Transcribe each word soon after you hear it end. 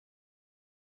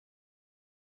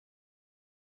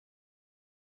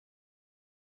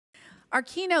Our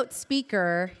keynote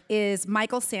speaker is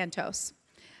Michael Santos.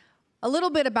 A little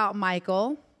bit about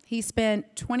Michael. He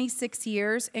spent 26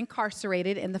 years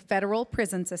incarcerated in the federal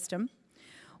prison system.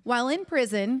 While in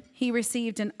prison, he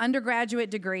received an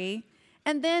undergraduate degree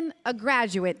and then a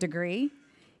graduate degree.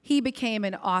 He became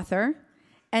an author,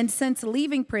 and since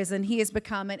leaving prison, he has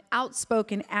become an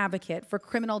outspoken advocate for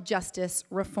criminal justice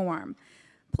reform.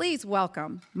 Please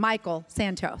welcome Michael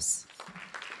Santos.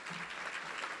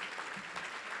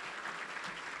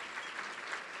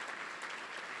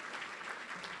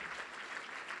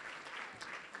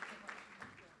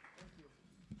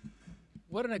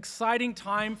 What an exciting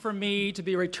time for me to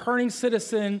be a returning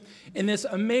citizen in this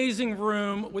amazing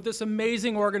room with this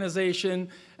amazing organization.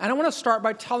 And I want to start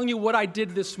by telling you what I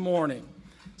did this morning.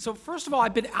 So first of all,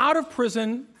 I've been out of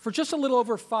prison for just a little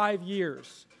over 5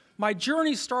 years. My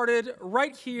journey started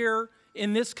right here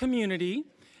in this community,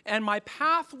 and my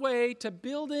pathway to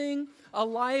building a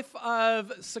life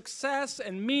of success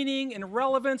and meaning and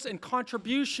relevance and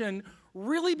contribution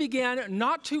really began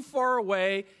not too far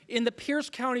away in the Pierce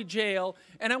County Jail,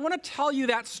 and I want to tell you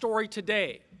that story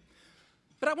today.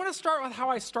 But I want to start with how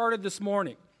I started this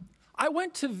morning. I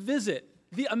went to visit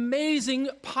the amazing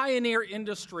Pioneer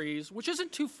Industries, which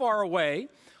isn't too far away,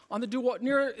 in the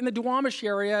Duwamish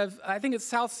area of, I think it's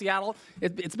South Seattle.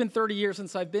 It's been 30 years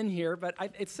since I've been here, but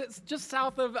it's just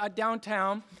south of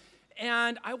downtown.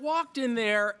 And I walked in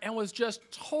there and was just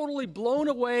totally blown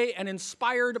away and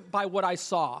inspired by what I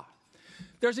saw.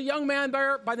 There's a young man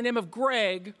there by the name of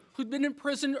Greg who'd been in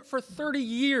prison for 30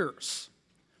 years.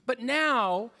 But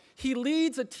now he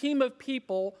leads a team of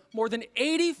people, more than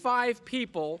 85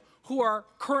 people, who are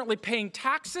currently paying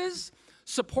taxes,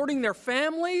 supporting their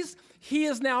families. He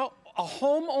is now a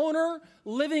homeowner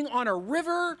living on a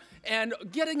river and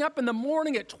getting up in the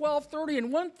morning at 12:30.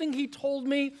 And one thing he told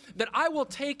me that I will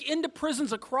take into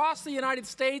prisons across the United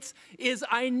States is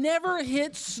I never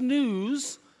hit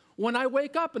snooze when I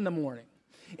wake up in the morning.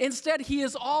 Instead, he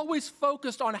is always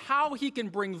focused on how he can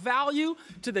bring value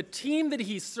to the team that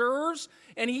he serves,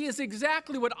 and he is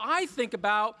exactly what I think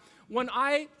about when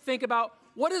I think about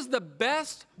what is the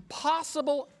best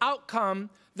possible outcome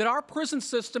that our prison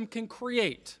system can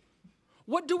create.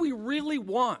 What do we really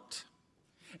want?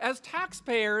 As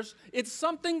taxpayers, it's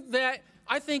something that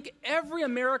I think every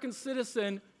American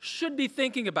citizen should be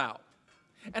thinking about.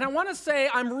 And I want to say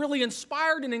I'm really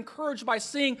inspired and encouraged by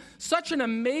seeing such an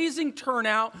amazing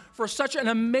turnout for such an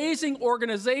amazing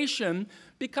organization,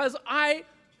 because I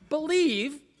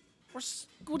believe, or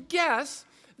would guess,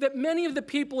 that many of the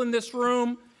people in this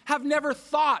room have never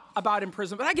thought about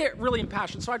imprisonment. But I get really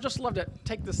impassioned, so I just love to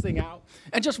take this thing out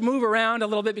and just move around a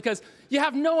little bit, because you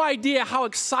have no idea how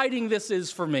exciting this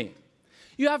is for me.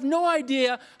 You have no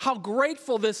idea how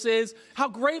grateful this is, how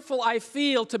grateful I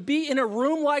feel to be in a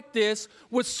room like this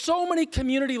with so many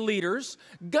community leaders,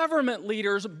 government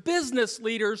leaders, business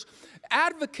leaders,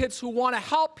 advocates who want to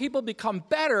help people become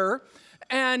better.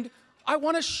 And I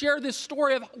want to share this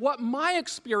story of what my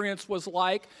experience was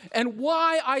like and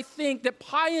why I think that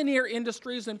Pioneer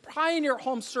Industries and Pioneer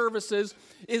Home Services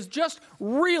is just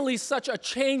really such a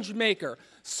change maker,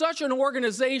 such an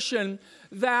organization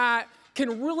that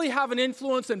can really have an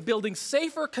influence in building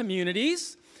safer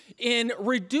communities, in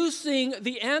reducing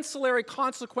the ancillary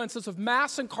consequences of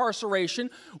mass incarceration,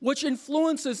 which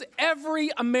influences every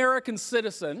American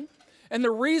citizen. And the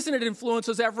reason it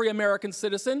influences every American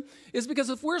citizen is because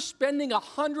if we're spending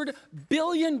 $100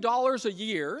 billion a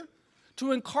year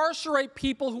to incarcerate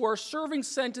people who are serving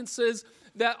sentences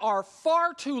that are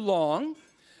far too long,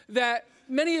 that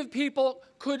many of people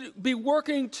could be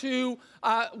working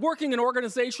in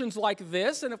organizations like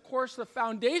this. And of course, the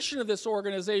foundation of this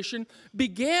organization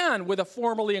began with a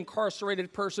formerly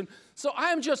incarcerated person. So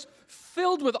I am just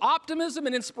filled with optimism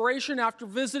and inspiration after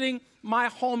visiting my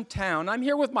hometown. I'm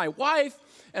here with my wife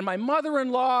and my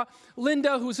mother-in-law,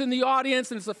 Linda, who's in the audience.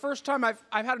 And it's the first time I've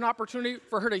had an opportunity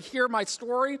for her to hear my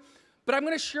story. But I'm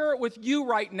going to share it with you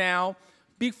right now.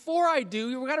 Before I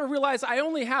do, you've got to realize I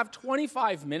only have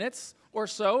 25 minutes or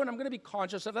so, and I'm going to be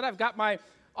conscious of that. I've got my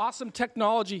awesome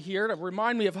technology here to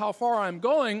remind me of how far I'm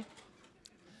going.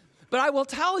 But I will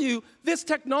tell you, this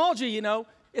technology,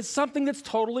 is something that's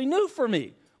totally new for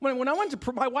me. When I went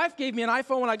to, my wife gave me an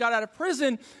iPhone when I got out of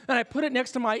prison, and I put it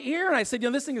next to my ear, and I said,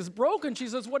 this thing is broken. She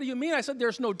says, what do you mean? I said,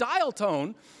 there's no dial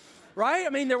tone, right? I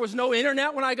mean, there was no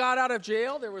internet when I got out of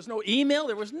jail. There was no email.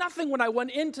 There was nothing when I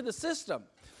went into the system.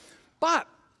 But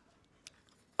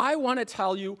I want to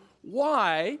tell you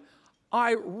why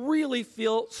I really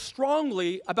feel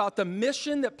strongly about the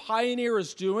mission that Pioneer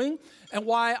is doing, and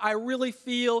why I really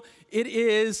feel it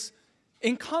is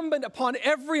incumbent upon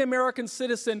every American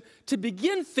citizen to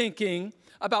begin thinking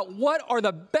about what are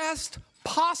the best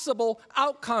possible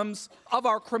outcomes of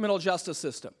our criminal justice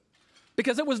system.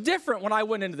 Because it was different when I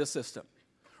went into the system.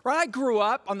 Right? I grew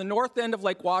up on the north end of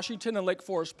Lake Washington and Lake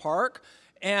Forest Park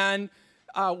and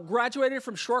graduated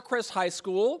from Shorecrest High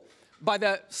School by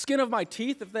the skin of my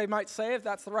teeth, if they might say, if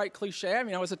that's the right cliche. I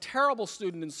mean, I was a terrible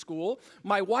student in school.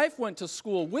 My wife went to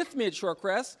school with me at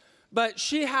Shorecrest, but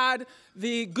she had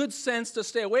the good sense to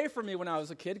stay away from me when I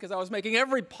was a kid because I was making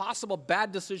every possible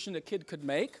bad decision a kid could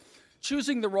make,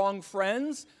 choosing the wrong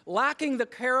friends, lacking the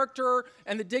character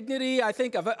and the dignity, I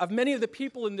think, of many of the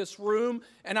people in this room,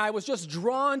 and I was just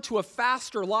drawn to a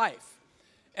faster life.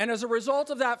 And as a result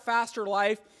of that faster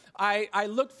life, I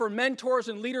looked for mentors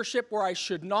and leadership where I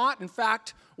should not. In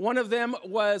fact, one of them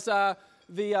was the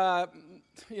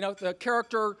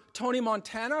character Tony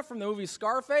Montana from the movie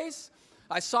Scarface.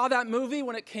 I saw that movie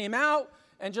when it came out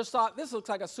and just thought, this looks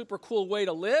like a super cool way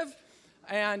to live.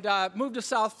 And moved to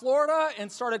South Florida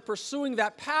and started pursuing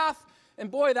that path.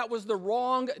 And boy, that was the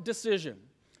wrong decision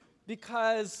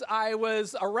because I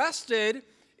was arrested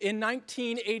in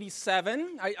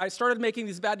 1987. I started making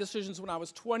these bad decisions when I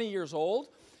was 20 years old.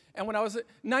 And when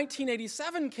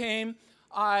 1987 came,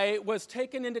 I was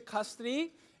taken into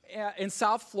custody in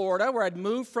South Florida, where I'd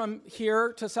moved from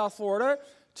here to South Florida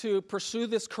to pursue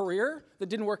this career that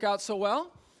didn't work out so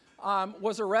well.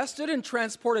 Was arrested and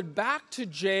transported back to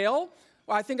jail.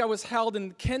 I think I was held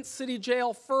in Kent City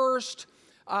Jail first,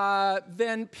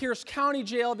 then Pierce County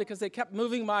Jail because they kept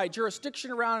moving my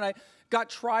jurisdiction around, and I got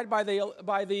tried by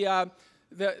the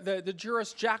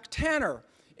jurist Jack Tanner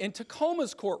in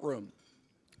Tacoma's courtroom.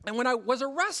 And when I was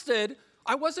arrested,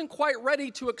 I wasn't quite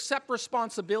ready to accept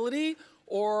responsibility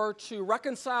or to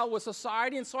reconcile with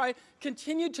society, and so I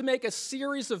continued to make a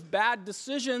series of bad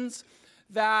decisions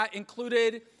that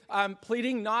included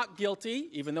pleading not guilty,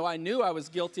 even though I knew I was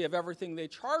guilty of everything they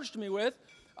charged me with,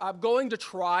 going to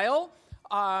trial,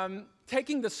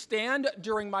 taking the stand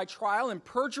during my trial and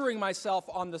perjuring myself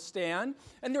on the stand,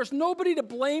 and there's nobody to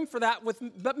blame for that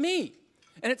but me.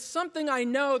 And it's something I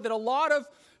know that a lot of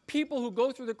people who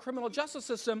go through the criminal justice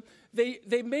system,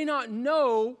 they may not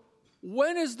know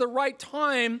when is the right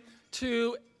time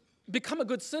to become a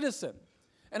good citizen.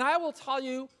 And I will tell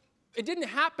you, it didn't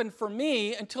happen for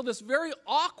me until this very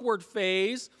awkward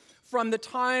phase from the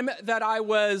time that I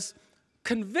was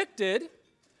convicted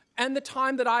and the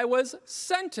time that I was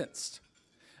sentenced.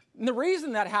 And the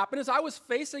reason that happened is I was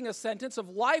facing a sentence of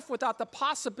life without the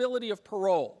possibility of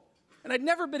parole. And I'd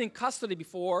never been in custody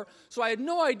before, so I had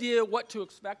no idea what to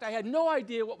expect. I had no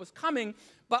idea what was coming,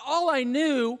 but all I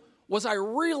knew was I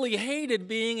really hated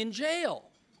being in jail.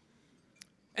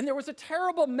 And there was a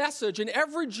terrible message in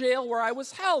every jail where I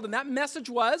was held, and that message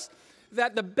was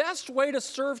that the best way to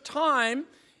serve time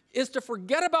is to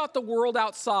forget about the world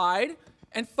outside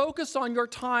and focus on your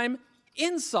time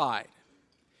inside.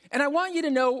 And I want you to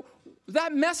know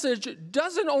that message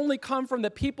doesn't only come from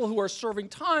the people who are serving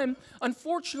time.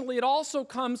 Unfortunately, it also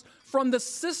comes from the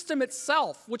system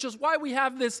itself, which is why we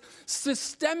have this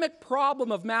systemic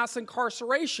problem of mass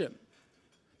incarceration.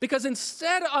 Because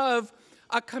instead of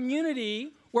a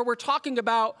community where we're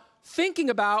thinking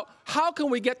about how can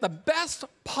we get the best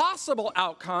possible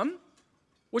outcome,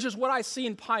 which is what I see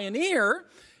in Pioneer,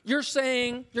 you're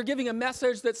giving a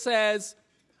message that says,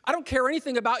 I don't care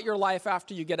anything about your life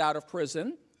after you get out of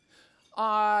prison.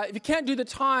 If you can't do the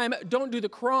time, don't do the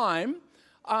crime.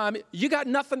 You got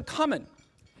nothing coming.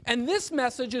 And this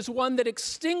message is one that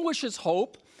extinguishes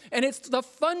hope, and it's the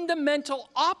fundamental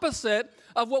opposite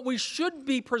of what we should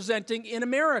be presenting in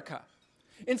America.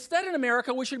 Instead, in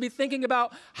America, we should be thinking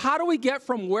about how do we get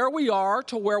from where we are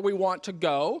to where we want to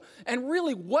go, and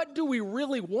really, what do we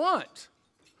really want?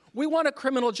 We want a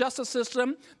criminal justice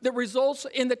system that results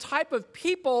in the type of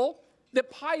people that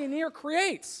Pioneer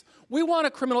creates. We want a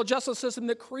criminal justice system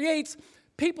that creates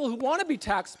people who want to be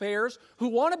taxpayers, who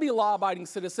want to be law-abiding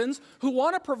citizens, who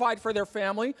want to provide for their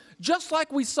family, just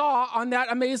like we saw on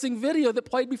that amazing video that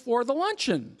played before the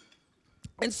luncheon.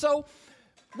 And so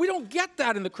we don't get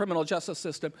that in the criminal justice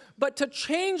system. But to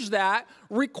change that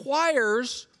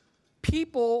requires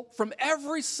people from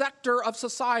every sector of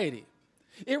society.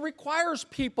 It requires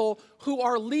people who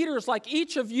are leaders like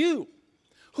each of you,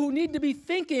 who need to be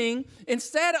thinking,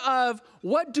 instead of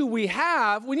what do we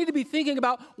have, we need to be thinking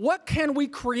about what can we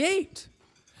create?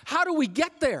 How do we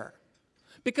get there?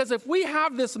 Because if we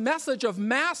have this message of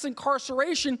mass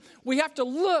incarceration, we have to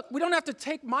look. We don't have to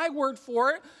take my word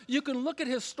for it. You can look at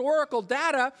historical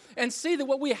data and see that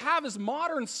what we have is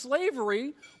modern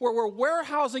slavery, where we're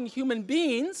warehousing human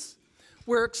beings,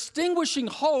 we're extinguishing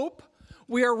hope,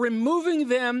 we are removing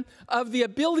them of the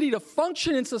ability to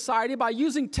function in society by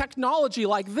using technology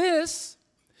like this.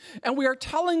 And we are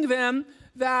telling them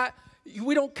that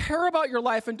we don't care about your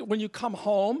life when you come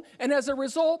home. And as a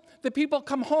result, the people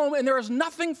come home and there is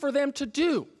nothing for them to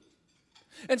do.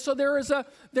 And so there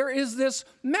is this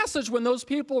message when those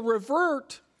people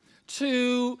revert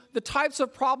to the types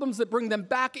of problems that bring them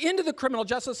back into the criminal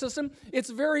justice system. It's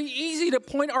very easy to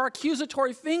point our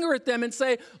accusatory finger at them and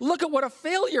say, look at what a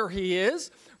failure he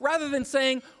is, rather than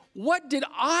saying, what did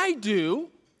I do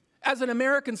as an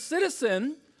American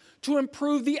citizen to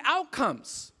improve the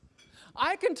outcomes?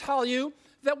 I can tell you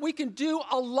that we can do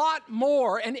a lot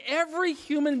more, and every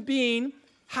human being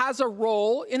has a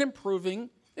role in improving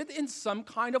it in some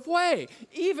kind of way.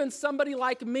 Even somebody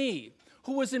like me,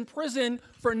 who was in prison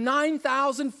for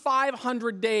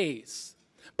 9,500 days.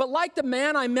 But like the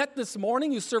man I met this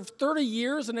morning who served 30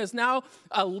 years and is now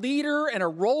a leader and a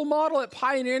role model at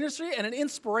Pioneer Industry and an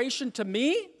inspiration to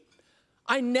me,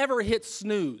 I never hit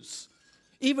snooze.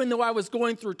 Even though I was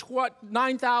going through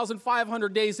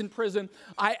 9,500 days in prison,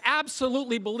 I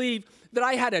absolutely believed that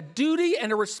I had a duty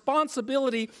and a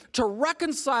responsibility to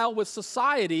reconcile with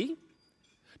society,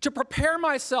 to prepare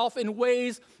myself in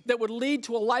ways that would lead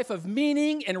to a life of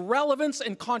meaning and relevance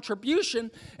and contribution,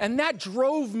 and that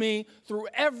drove me through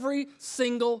every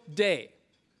single day.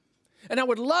 And I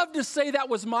would love to say that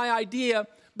was my idea,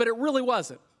 but it really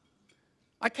wasn't.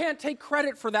 I can't take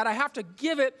credit for that. I have to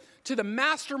give it to the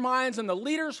masterminds and the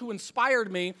leaders who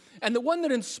inspired me. And the one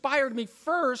that inspired me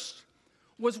first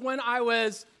was when I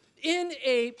was in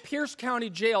a Pierce County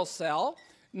jail cell,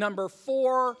 number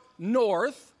 4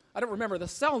 North. I don't remember the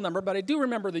cell number, but I do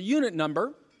remember the unit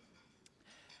number.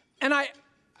 And I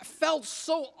felt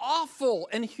so awful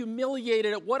and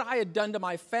humiliated at what I had done to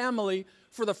my family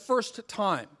for the first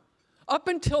time. Up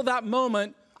until that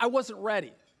moment, I wasn't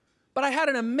ready. But I had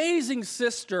an amazing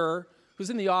sister who's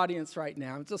in the audience right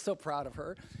now. I'm just so proud of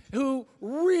her, who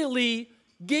really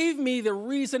gave me the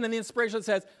reason and the inspiration that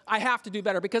says, I have to do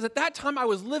better. Because at that time, I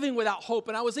was living without hope,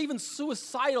 and I was even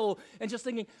suicidal and just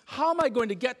thinking, how am I going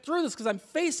to get through this? Because I'm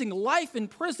facing life in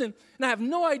prison, and I have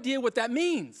no idea what that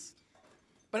means.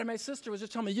 But my sister was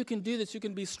just telling me, you can do this, you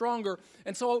can be stronger.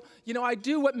 And so, I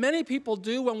do what many people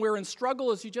do when we're in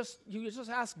struggle is you just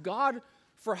ask God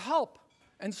for help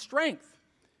and strength.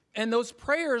 And those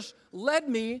prayers led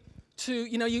me to,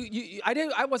 when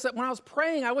I was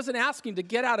praying, I wasn't asking to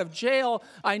get out of jail.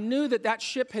 I knew that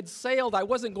ship had sailed. I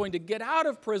wasn't going to get out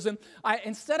of prison.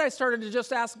 Instead, I started to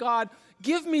just ask God,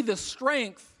 give me the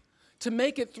strength to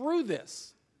make it through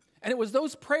this. And it was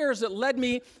those prayers that led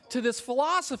me to this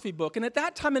philosophy book. And at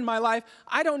that time in my life,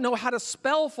 I don't know how to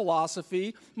spell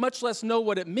philosophy, much less know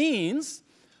what it means.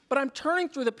 But I'm turning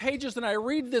through the pages and I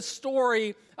read this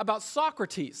story about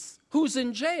Socrates, who's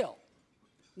in jail,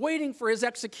 waiting for his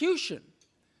execution.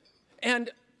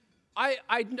 And I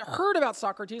heard about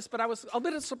Socrates, but I was a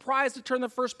bit surprised to turn the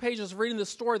first pages reading the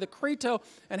story of the Crito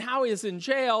and how he is in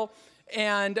jail.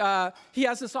 And he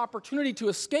has this opportunity to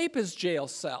escape his jail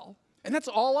cell. And that's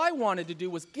all I wanted to do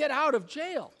was get out of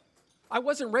jail. I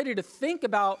wasn't ready to think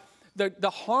about the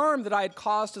harm that I had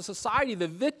caused to society, the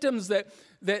victims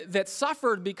that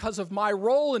suffered because of my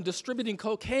role in distributing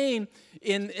cocaine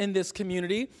in this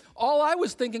community. All I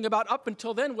was thinking about up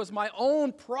until then was my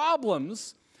own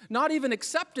problems, not even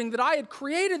accepting that I had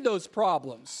created those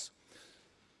problems.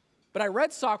 But I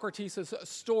read Socrates'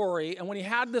 story, and when he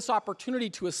had this opportunity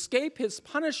to escape his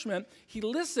punishment, he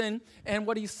listened, and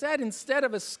what he said, instead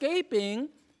of escaping,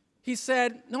 he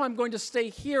said, no, I'm going to stay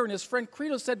here. And his friend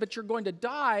Crito said, but you're going to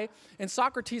die. And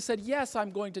Socrates said, yes,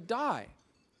 I'm going to die.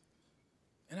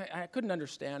 And I couldn't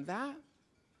understand that.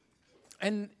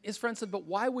 And his friend said, but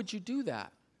why would you do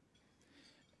that?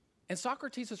 And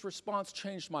Socrates' response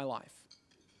changed my life.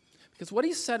 Because what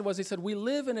he said was, we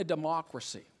live in a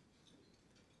democracy.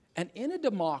 And in a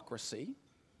democracy,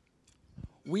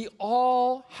 we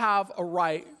all have a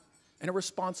right and a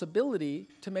responsibility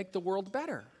to make the world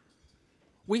better.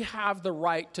 We have the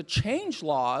right to change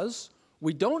laws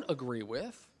we don't agree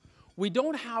with. We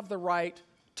don't have the right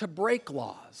to break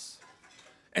laws.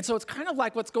 And so it's kind of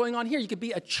like what's going on here. You could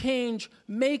be a change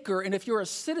maker, and if you're a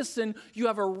citizen, you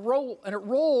have a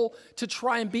role to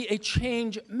try and be a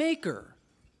change maker.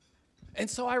 And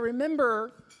so I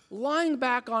remember lying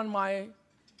back on my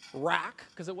rack,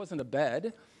 because it wasn't a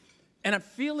bed, and I'm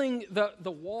feeling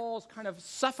the walls kind of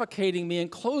suffocating me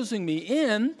and closing me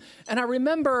in, and I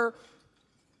remember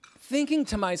thinking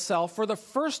to myself for the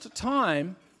first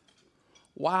time,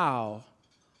 wow,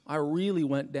 I really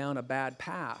went down a bad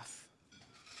path.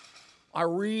 I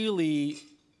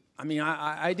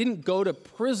didn't go to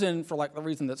prison for like the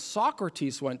reason that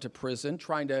Socrates went to prison,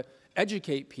 trying to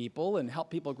educate people and help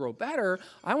people grow better.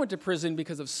 I went to prison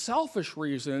because of selfish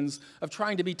reasons of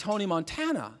trying to be Tony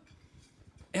Montana.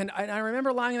 And I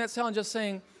remember lying in that cell and just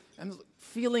saying,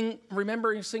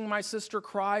 remembering seeing my sister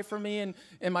cry for me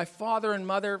and my father and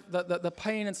mother, the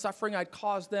pain and suffering I'd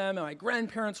caused them, and my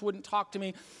grandparents wouldn't talk to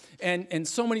me, and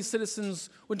so many citizens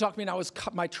wouldn't talk to me, and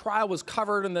my trial was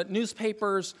covered in the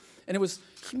newspapers, and it was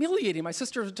humiliating. My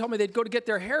sister would tell me they'd go to get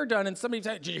their hair done, and somebody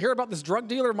said, "Did you hear about this drug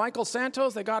dealer, Michael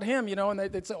Santos? They got him," and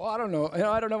they'd say, "Well, I don't know.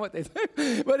 I don't know what they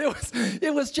think." But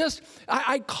it was just,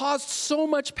 I caused so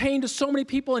much pain to so many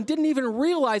people and didn't even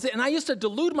realize it. And I used to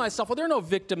delude myself, well, there are no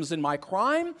victims in my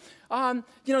crime.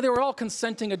 They were all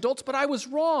consenting adults, but I was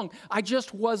wrong. I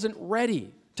just wasn't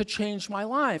ready to change my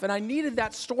life. And I needed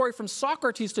that story from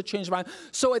Socrates to change my life.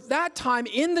 So at that time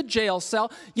in the jail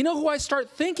cell, you know who I start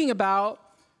thinking about?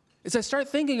 I start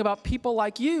thinking about people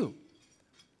like you,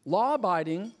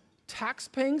 law-abiding,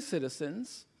 tax-paying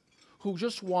citizens who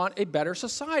just want a better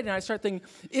society. And I start thinking,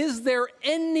 is there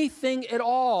anything at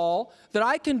all that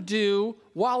I can do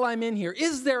while I'm in here?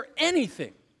 Is there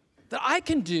anything that I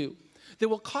can do that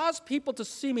will cause people to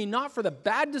see me not for the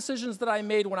bad decisions that I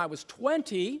made when I was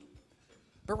 20,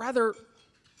 but rather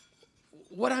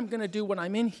what I'm going to do when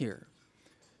I'm in here?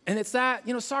 And it's that,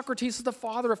 Socrates is the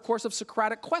father, of course, of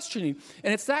Socratic questioning.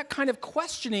 And it's that kind of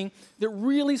questioning that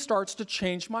really starts to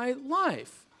change my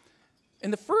life.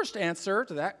 And the first answer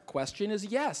to that question is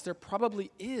yes, there probably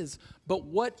is. But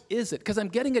what is it? Because I'm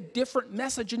getting a different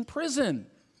message in prison.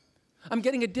 I'm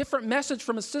getting a different message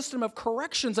from a system of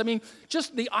corrections. I mean,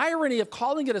 just the irony of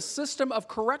calling it a system of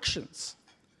corrections.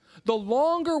 The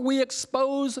longer we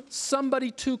expose somebody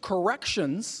to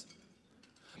corrections,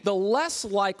 the less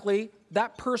likely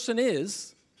that person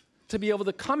is to be able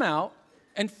to come out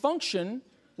and function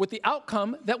with the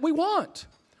outcome that we want,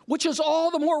 which is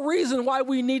all the more reason why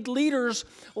we need leaders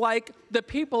like the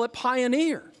people at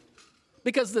Pioneer.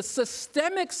 Because the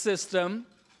systemic system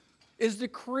is to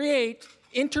create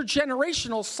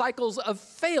intergenerational cycles of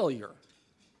failure.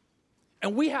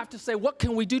 And we have to say, what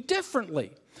can we do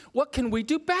differently? What can we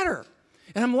do better?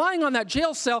 And I'm lying on that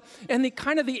jail cell, and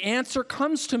the answer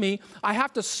comes to me. I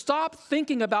have to stop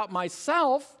thinking about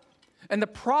myself and the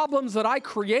problems that I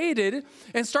created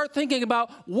and start thinking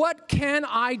about what can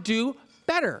I do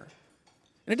better.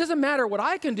 And it doesn't matter what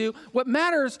I can do. What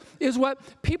matters is what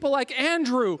people like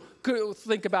Andrew could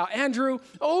think about. Andrew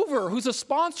Over, who's a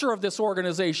sponsor of this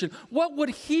organization. What would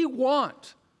he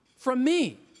want from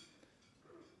me?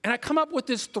 And I come up with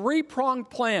this three-pronged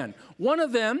plan. One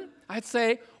of them, I'd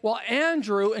say, well,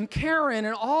 Andrew and Karen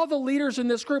and all the leaders in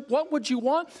this group, what would you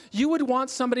want? You would want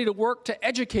somebody to work to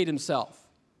educate himself.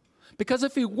 Because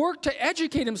if he worked to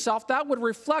educate himself, that would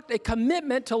reflect a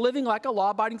commitment to living like a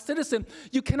law-abiding citizen.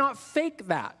 You cannot fake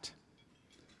that.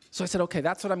 So I said, okay,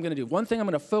 that's what I'm going to do. One thing, I'm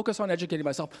going to focus on educating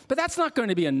myself. But that's not going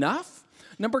to be enough.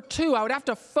 Number two, I would have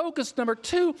to focus,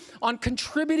 on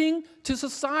contributing to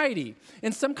society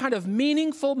in some kind of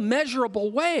meaningful, measurable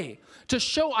way to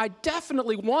show I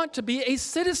definitely want to be a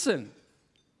citizen.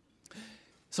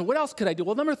 So what else could I do?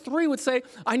 Well, number three would say,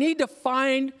 I need to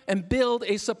find and build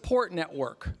a support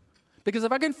network. Because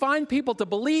if I can find people to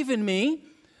believe in me,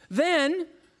 then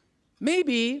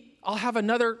maybe I'll have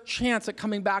another chance at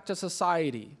coming back to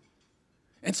society.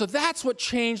 And so that's what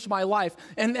changed my life.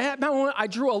 And at that moment, I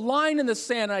drew a line in the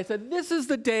sand, and I said, this is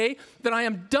the day that I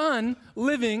am done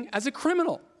living as a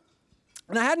criminal.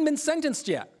 And I hadn't been sentenced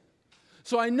yet.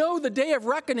 So I know the day of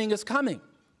reckoning is coming.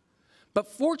 But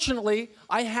fortunately,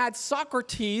 I had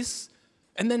Socrates,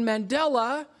 and then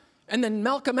Mandela, and then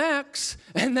Malcolm X,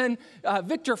 and then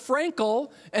Viktor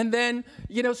Frankl, and then,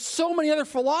 so many other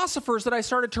philosophers that I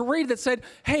started to read that said,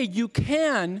 hey, you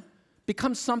can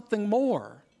become something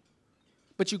more.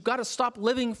 But you've got to stop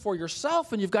living for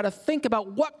yourself, and you've got to think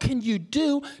about what can you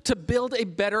do to build a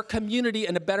better community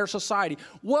and a better society.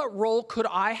 What role could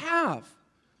I have?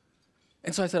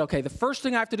 And so I said, okay, the first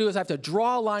thing I have to do is I have to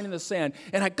draw a line in the sand.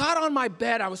 And I got on my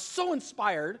bed. I was so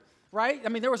inspired, right? I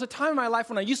mean, there was a time in my life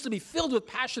when I used to be filled with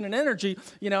passion and energy.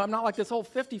 I'm not like this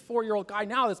old 54-year-old guy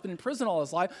now that's been in prison all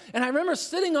his life. And I remember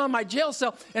sitting on my jail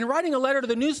cell and writing a letter to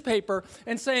the newspaper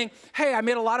and saying, hey, I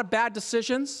made a lot of bad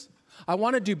decisions. I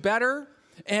want to do better.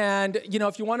 And,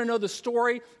 if you want to know the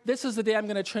story, this is the day I'm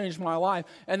going to change my life.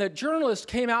 And the journalist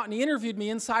came out and he interviewed me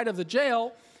inside of the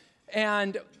jail.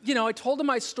 And, I told him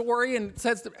my story, and it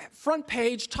says, the front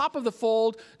page, top of the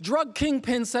fold, drug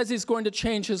kingpin says he's going to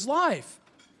change his life.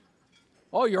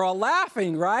 Oh, you're all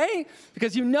laughing, right?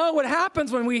 Because you know what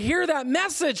happens when we hear that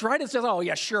message, right? It's just, oh,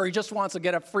 yeah, sure, he just wants to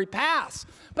get a free pass.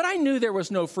 But I knew there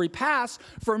was no free pass.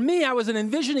 For me, I was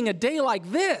envisioning a day like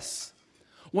this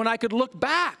when I could look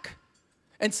back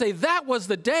and say, that was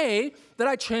the day that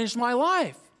I changed my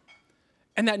life.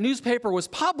 And that newspaper was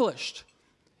published.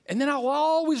 And then I'll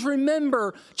always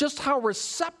remember just how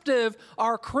receptive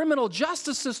our criminal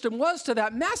justice system was to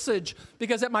that message,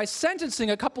 because at my sentencing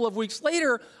a couple of weeks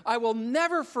later, I will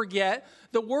never forget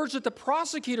the words that the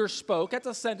prosecutor spoke at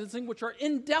the sentencing, which are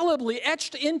indelibly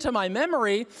etched into my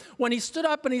memory, when he stood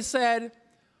up and he said,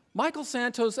 Michael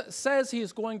Santos says he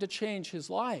is going to change his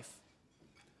life.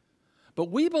 But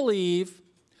we believe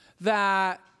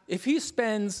that if he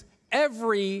spends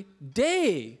every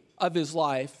day of his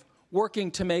life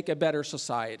working to make a better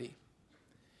society,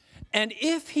 and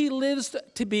if he lives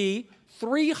to be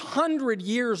 300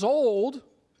 years old,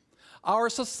 our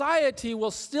society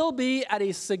will still be at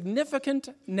a significant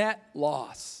net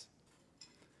loss.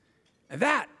 And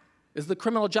that is the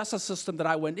criminal justice system that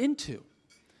I went into.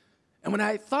 And when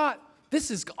I thought, this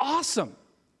is awesome,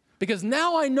 because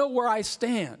now I know where I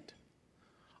stand,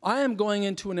 I am going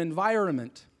into an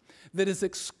environment that is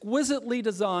exquisitely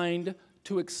designed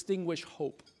to extinguish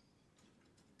hope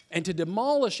and to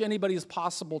demolish anybody's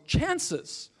possible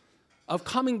chances of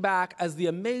coming back as the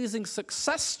amazing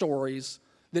success stories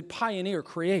that Pioneer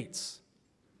creates.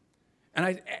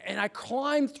 And I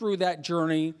climbed through that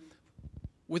journey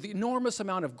with an enormous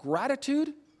amount of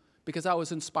gratitude, because I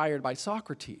was inspired by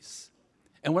Socrates.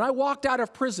 And when I walked out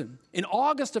of prison in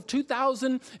August of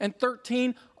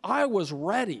 2013, I was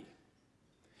ready.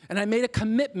 And I made a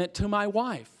commitment to my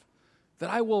wife that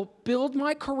I will build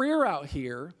my career out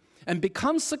here and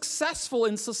become successful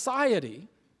in society.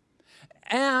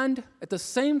 And at the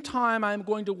same time, I'm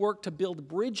going to work to build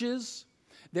bridges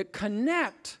that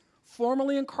connect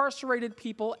formerly incarcerated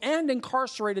people and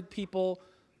incarcerated people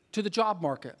to the job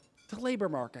market, to the labor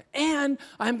market. And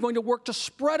I'm going to work to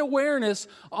spread awareness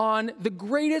on the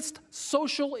greatest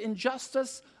social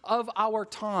injustice of our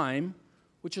time,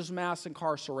 which is mass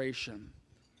incarceration.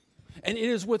 And it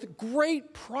is with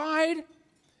great pride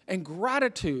and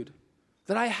gratitude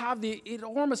that I have the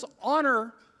enormous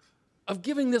honor of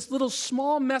giving this little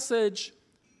small message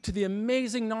to the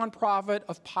amazing nonprofit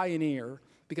of Pioneer,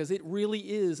 because it really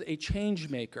is a change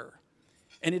maker.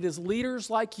 And it is leaders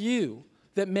like you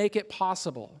that make it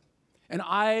possible. And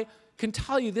I can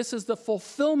tell you, this is the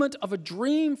fulfillment of a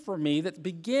dream for me that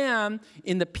began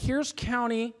in the Pierce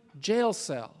County jail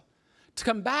cell, to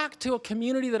come back to a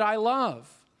community that I love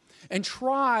and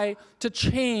try to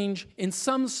change in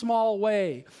some small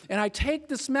way. And I take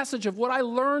this message of what I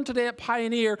learned today at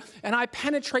Pioneer, and I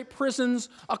penetrate prisons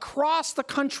across the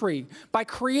country by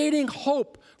creating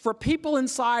hope for people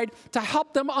inside, to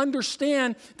help them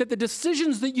understand that the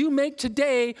decisions that you make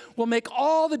today will make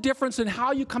all the difference in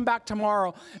how you come back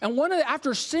tomorrow. And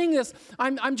after seeing this,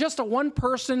 I'm just a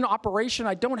one-person operation.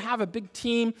 I don't have a big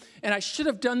team, and I should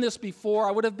have done this before.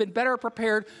 I would have been better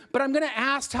prepared. But I'm going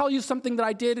to tell you something that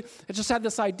I did. I just had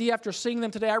this idea after seeing them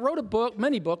today. I wrote a book,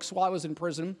 many books, while I was in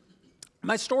prison.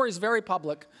 My story is very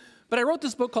public. But I wrote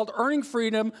this book called Earning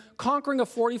Freedom, Conquering a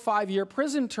 45-Year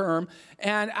Prison Term.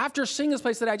 And after seeing this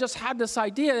place, I just had this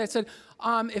idea. I said,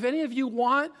 if any of you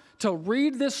want to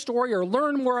read this story or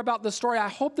learn more about this story, I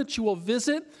hope that you will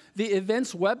visit the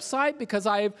event's website, because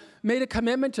I've made a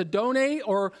commitment to donate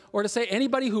or to say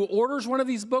anybody who orders one of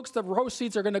these books, the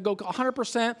proceeds are going to go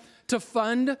 100% to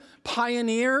fund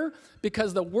Pioneer,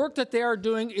 because the work that they are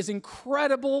doing is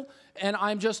incredible. And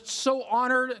I'm just so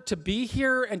honored to be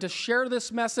here and to share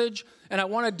this message. And I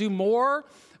want to do more.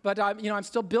 But I'm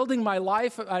still building my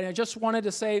life. I just wanted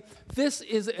to say, this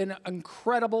is an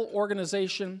incredible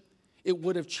organization. It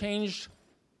would have changed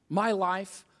my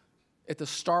life at the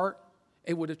start.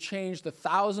 It would have changed the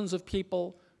thousands of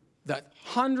people, the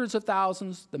hundreds of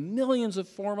thousands, the millions of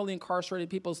formerly incarcerated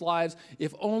people's lives,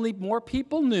 if only more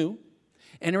people knew.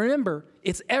 And remember,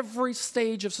 it's every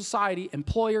stage of society: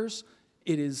 employers,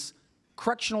 it is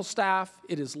correctional staff,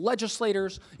 it is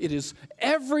legislators, it is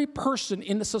every person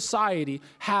in the society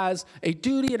has a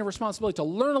duty and a responsibility to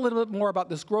learn a little bit more about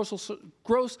this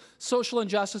gross social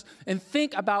injustice and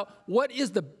think about what is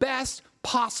the best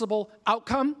possible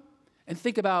outcome, and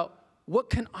think about, what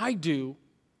can I do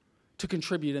to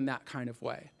contribute in that kind of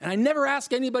way? And I never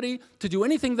ask anybody to do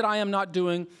anything that I am not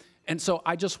doing. And so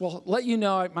I just will let you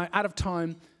know, I'm out of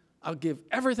time. I'll give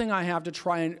everything I have to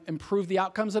try and improve the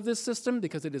outcomes of this system,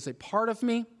 because it is a part of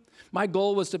me. My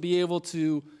goal was to be able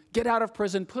to get out of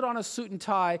prison, put on a suit and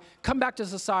tie, come back to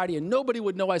society, and nobody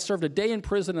would know I served a day in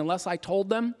prison unless I told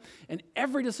them. And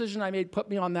every decision I made put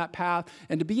me on that path.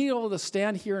 And to be able to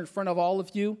stand here in front of all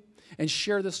of you and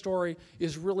share this story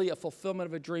is really a fulfillment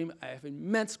of a dream. I have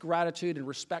immense gratitude and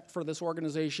respect for this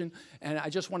organization, and I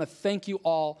just want to thank you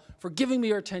all for giving me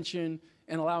your attention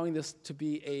and allowing this to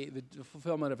be the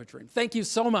fulfillment of a dream. Thank you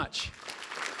so much.